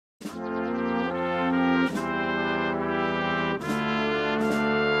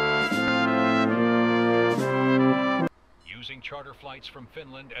charter flights from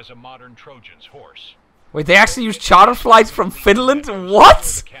Finland as a modern Trojan's horse. Wait, they actually use charter flights from Finland?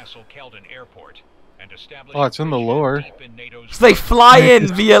 What? Oh, it's in the lore. So they fly in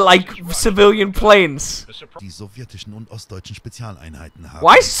via, like, civilian planes.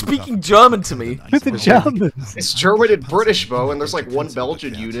 Why is he speaking German to me? With the Germans. It's German and British, Bo, and there's like one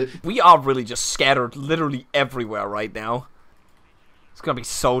Belgian unit. We are really just scattered literally everywhere right now. It's gonna be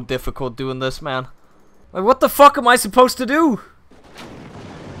so difficult doing this, man. Like, what the fuck am I supposed to do?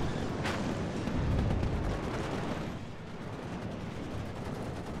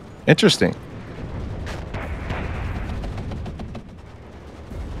 Interesting.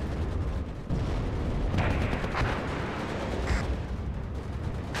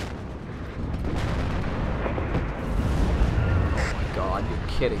 God, you're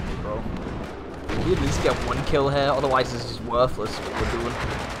kidding me, bro. Can we at least get one kill here? Otherwise, this is worthless what we're doing.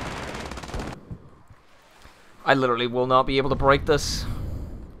 I literally will not be able to break this.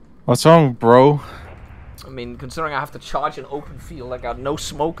 What's wrong, bro? I mean, considering I have to charge an open field, I got no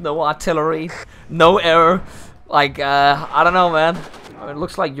smoke, no artillery, no air. Like, I don't know, man. I mean, it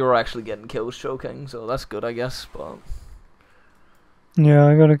looks like you're actually getting kills, choking, so that's good, I guess, but... Yeah,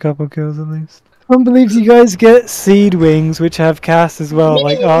 I got a couple kills at least. I can't believe you guys get seed wings, which have cast as well.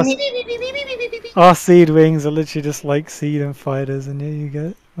 Like, our seed wings are literally just like seed and fighters, and yeah, you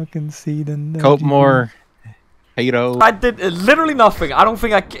get fucking seed and... Cope more. Halo. I did literally nothing. I don't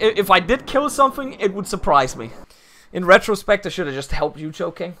think if I did kill something, it would surprise me. In retrospect, I should have just helped you,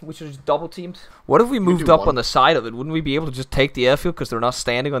 choking. We should have just double teamed. What if we moved up on the side of it? Wouldn't we be able to just take the airfield because they're not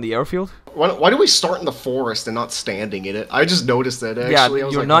standing on the airfield? Why do we start in the forest and not standing in it? I just noticed that, actually. Yeah,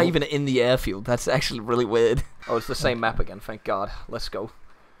 you're not even in the airfield. That's actually really weird. Oh, it's the same map again, thank God. Let's go.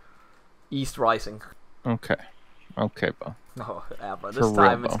 East Rising. Okay. Okay, Bo. Oh, Abra, this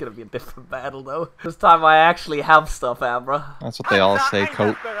time it's gonna be a different battle, though. This time I actually have stuff, Abra. That's what they all say,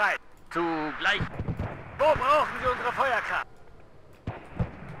 Cope.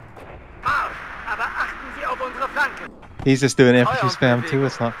 He's just doing infantry spam too,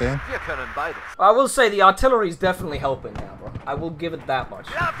 it's not fair. I will say the artillery is definitely helping, Abra. I will give it that much.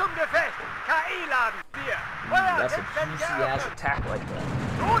 That's a juicy-ass attack right there.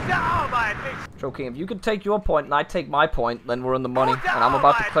 Joking, if you can take your point and I take my point, then we're in the money. And I'm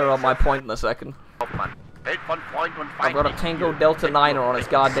about to clear out my point in a second. I've got a Tango Delta 9er on his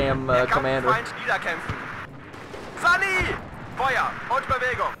goddamn commander. Let's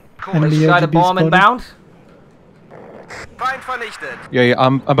try to bomb inbound. Yeah,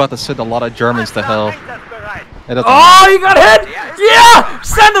 I'm about to send a lot of Germans to hell. Oh, you got hit! Yeah!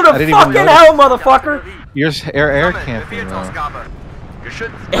 Send him to fucking hell, motherfucker! You're air camping, though.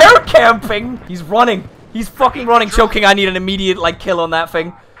 Air camping? He's running. He's fucking running, choking. I need an immediate, like, kill on that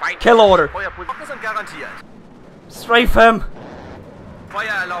thing. Kill order. Strafe him.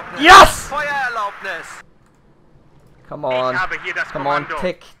 Yes! Come on. Come on,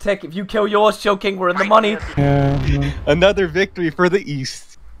 tick, tick. If you kill yours, choking, we're in the money. Yeah, no. Another victory for the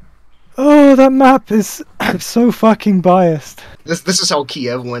East. Oh, that map is so fucking biased. This is how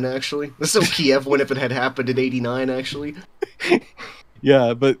Kiev went, actually. This is how Kiev went if it had happened in '89, actually.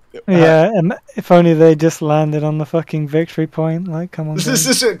 Yeah, but... yeah, and if only they just landed on the fucking victory point. Like, come on.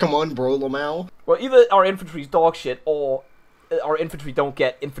 Come on, bro, Lamau. Well, either our infantry's dog shit, or our infantry don't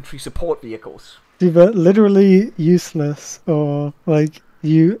get infantry support vehicles. Either literally useless, or, like,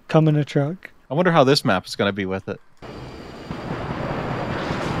 you come in a truck. I wonder how this map is going to be with it.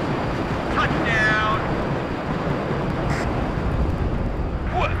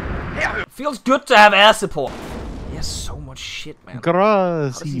 Feels good to have air support. He has so much shit, man. How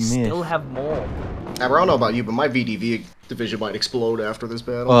does he still have more? I don't know about you, but my VDV division might explode after this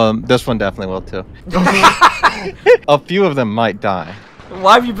battle. This one definitely will too. A few of them might die.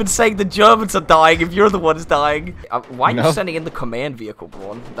 Why have you been saying the Germans are dying if you're the ones dying? Why are you sending in the command vehicle,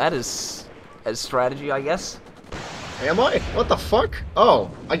 Braun? That is a strategy, I guess. Am I? What the fuck?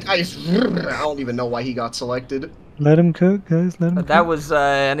 Oh, I don't even know why he got selected. Let him cook, guys. Let him cook. That was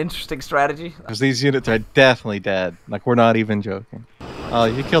an interesting strategy. Because these units are definitely dead. Like, we're not even joking. Oh,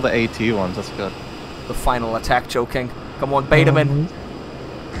 you killed the AT ones. That's good. The final attack, choking. Come on, bait him in.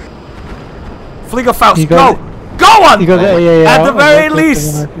 Fliegerfaust, go! Go on! At the very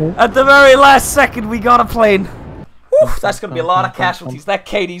least, at the very last second, we got a plane. Whew, that's going to be a lot of casualties. That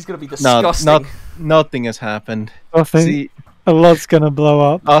KD's going to be disgusting. Nothing has happened. See, a lot's going to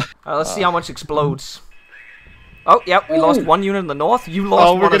blow up. Let's see how much explodes. Oh, yep, we lost one unit in the north. You lost one as well.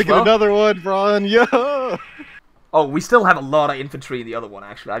 Oh, we're going to get another one, Braun. Yeah. Oh, we still have a lot of infantry in the other one,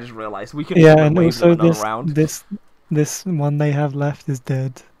 actually. I just realized. We could and also this one they have left is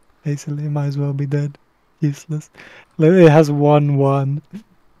dead. Basically, it might as well be dead. Useless. Like, it has 1-1.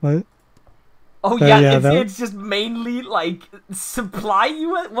 Like, Oh yeah, it's just mainly like supply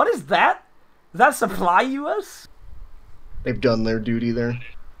US. What is that? Is that supply US? They've done their duty there.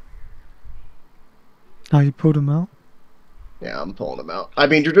 oh, you pulled them out? Yeah, I'm pulling them out. I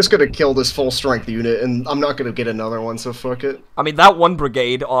mean, you're just gonna kill this full strength unit, and I'm not gonna get another one, so fuck it. I mean, that one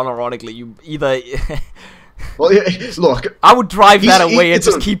brigade, unironically, you either... Well, look, I would drive that away and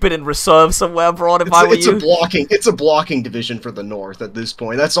just keep it in reserve somewhere abroad if I were you. It's a blocking division for the North at this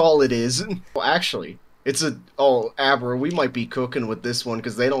point. That's all it is. Well, actually, it's a... Oh, Abra, we might be cooking with this one,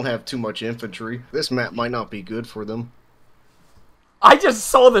 because they don't have too much infantry. This map might not be good for them. I just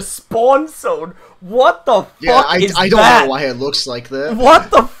saw the spawn zone. What the fuck is that? I don't know why it looks like that.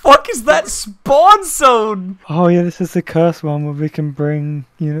 What the fuck is that spawn zone? Oh yeah, this is the curse one where we can bring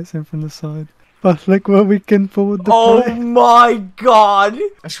units in from the side. But like where we can forward the Oh my god!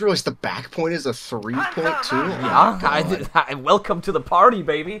 I just realized the back point is a 3.2. Yeah, welcome to the party,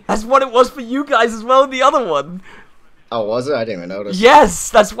 baby. That's what it was for you guys as well in the other one. Oh, was it? I didn't even notice. Yes,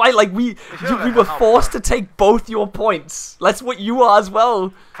 that's why, like, we were forced to take both your points. That's what you are as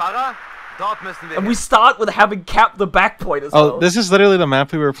well. And we start with having capped the back point as well. Oh, this is literally the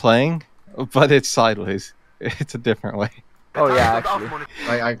map we were playing, but it's sideways. It's a different way. Oh yeah, actually.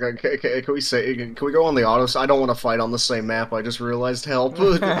 Can we go on the autos? I don't want to fight on the same map. I just realized. Help!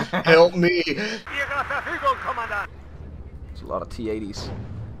 Help me! There's a lot of T-80s.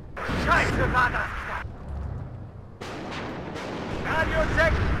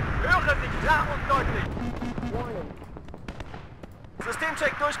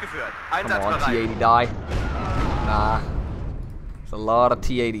 Systemcheck durchgeführt. Come on, T-80 die. Nah. There's a lot of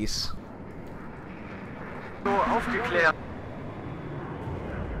T-80s. Aufgeklärt.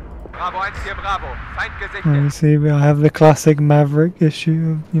 Bravo 1 hier, Bravo. Feind Let gesichtet. me see, we have the classic Maverick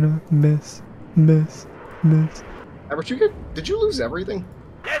issue of, you know, miss, miss, miss. Albert, did you lose everything?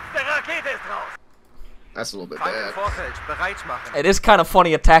 Letzte Rakete ist raus. That's a little bit Feind im bad. Vorfeld. Bereit machen. It is kind of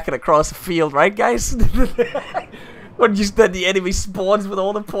funny attacking across the field, right, guys? When the enemy spawns with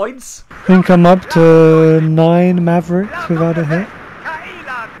all the points. I think I'm up to 9 Mavericks without a hit.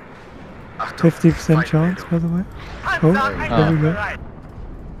 50% chance, by the way. Oh, there we go.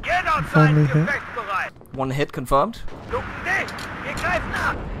 Finally hit. One hit confirmed.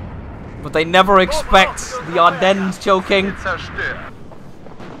 But they never expect the Ardennes choking.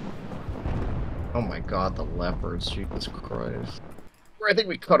 Oh my god, the leopards, Jesus Christ. I think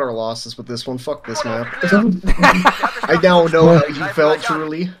we cut our losses with this one. Fuck this map. I now know how you felt,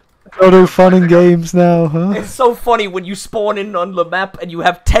 truly. Auto fun and games now, huh? It's so funny when you spawn in on the map and you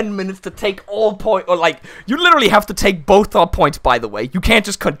have 10 minutes to take all points, or like, you literally have to take both our points, by the way. You can't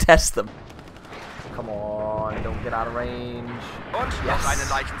just contest them. Come on, don't get out of range. Yes.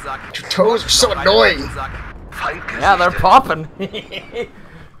 Your toes are so annoying. Yeah, they're popping. It's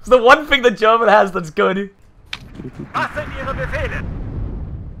the one thing the German has that's good.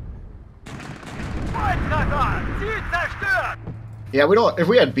 Yeah, we don't. If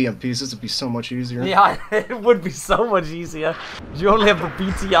we had BMPs, this would be so much easier. Yeah, it would be so much easier. You only have the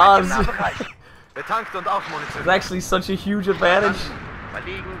BTRs. It's actually such a huge advantage.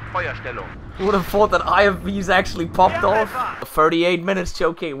 Who would have thought that IFVs actually popped off? 38 minutes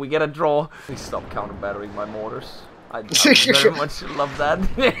choking, we get a draw. Please stop counter-battering my mortars. I very much love that.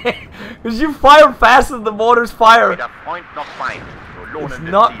 Because you fire faster than the mortars fire. It's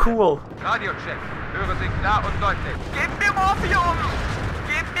not cool. Radio check. Höre Sie klar und deutlich. Gib mir Morphium!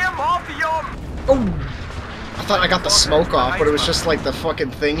 Gib mir Morphium! Oh! I thought I got the smoke off, but it was just like the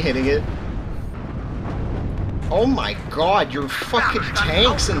fucking thing hitting it. Oh my god, your fucking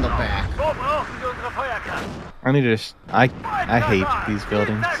tank's in the back. I need to. I hate these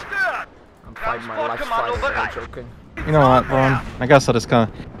buildings. I'm fighting my life fighting choking. You know what, Ron? I guess I'll just kind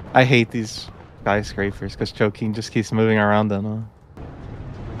of. I hate these skyscrapers because choking just keeps moving around them.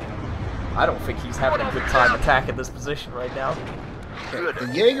 I don't think he's having a good time attacking this position right now.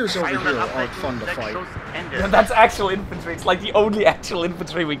 The Jaegers over here aren't fun to fight. Yeah, that's actual infantry. It's like the only actual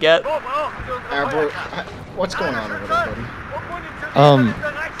infantry we get. What's going on over there,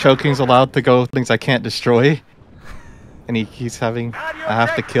 buddy? Choking's allowed to go things I can't destroy. And he's having. I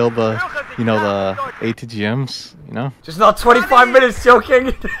have to kill the, you know, the ATGMs, you know? Just not 25 minutes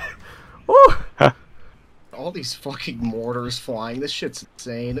choking! Woo! All these fucking mortars flying, this shit's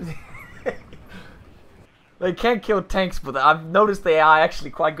insane. They can't kill tanks, but I've noticed they are actually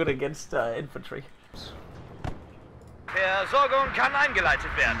quite good against infantry. Versorgung kann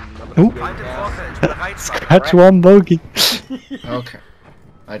eingeleitet werden. Oop. Scratch one bogey. Okay.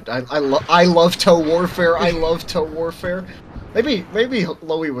 I love tow warfare. I love tow warfare. Maybe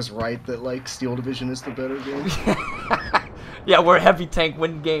Loey was right that like Steel Division is the better game. Yeah, we're a heavy tank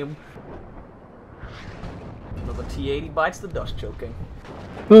win game. Another T-80 bites the dust, choking.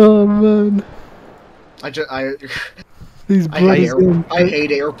 Oh man. These I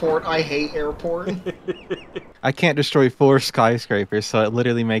hate airport. I hate airport. I can't destroy 4 skyscrapers, so it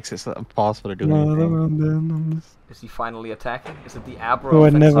literally makes it impossible to do anything. Is he finally attacking? Is it the Abra? Oh, I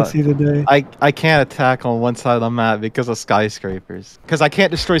never see the day. I can't attack on one side of the map because of skyscrapers. Because I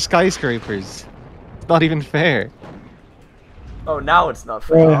can't destroy skyscrapers. It's not even fair. Oh, now it's not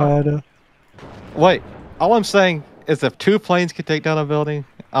fair. Harder. Wait, all I'm saying is if 2 planes can take down a building,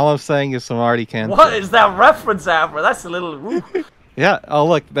 all I'm saying is some already can. What is that reference, Abra? That's a little... Woo. Yeah, oh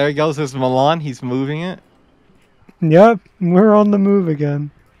look, there he goes, there's Milan, he's moving it. Yep, we're on the move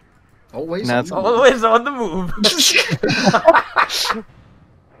again. Always Now on the move. Always on the move. Let's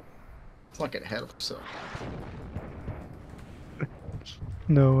not get ahead of himself.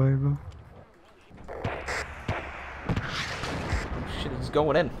 No way, bro. Shit, he's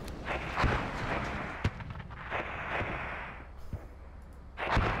going in.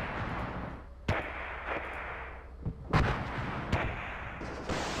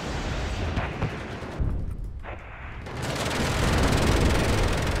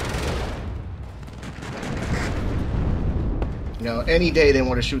 You know, any day they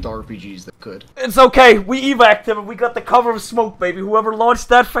want to shoot the RPGs, they could. It's okay, we evac'd him and we got the cover of smoke, baby. Whoever launched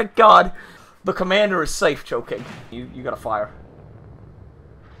that, thank God. The commander is safe, choking. You gotta fire.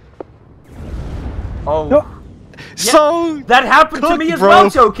 Oh. No. Yeah, So that happened to me as well,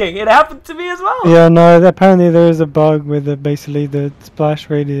 choking. It happened to me as well. Yeah, no, apparently there is a bug with basically the splash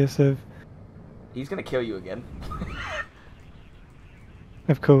radius of... He's gonna kill you again.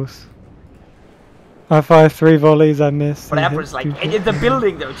 Of course. I fired 3 volleys, I missed. But Abra's like, in the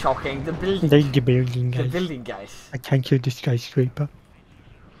building though, choking. The building. The building, guys. The building, guys. I can't kill the skyscraper.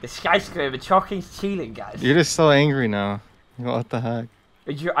 The skyscraper, choking's cheating, guys. you're just so angry now. What the heck?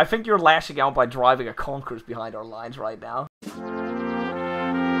 I think you're lashing out by driving a Conquerors behind our lines right now.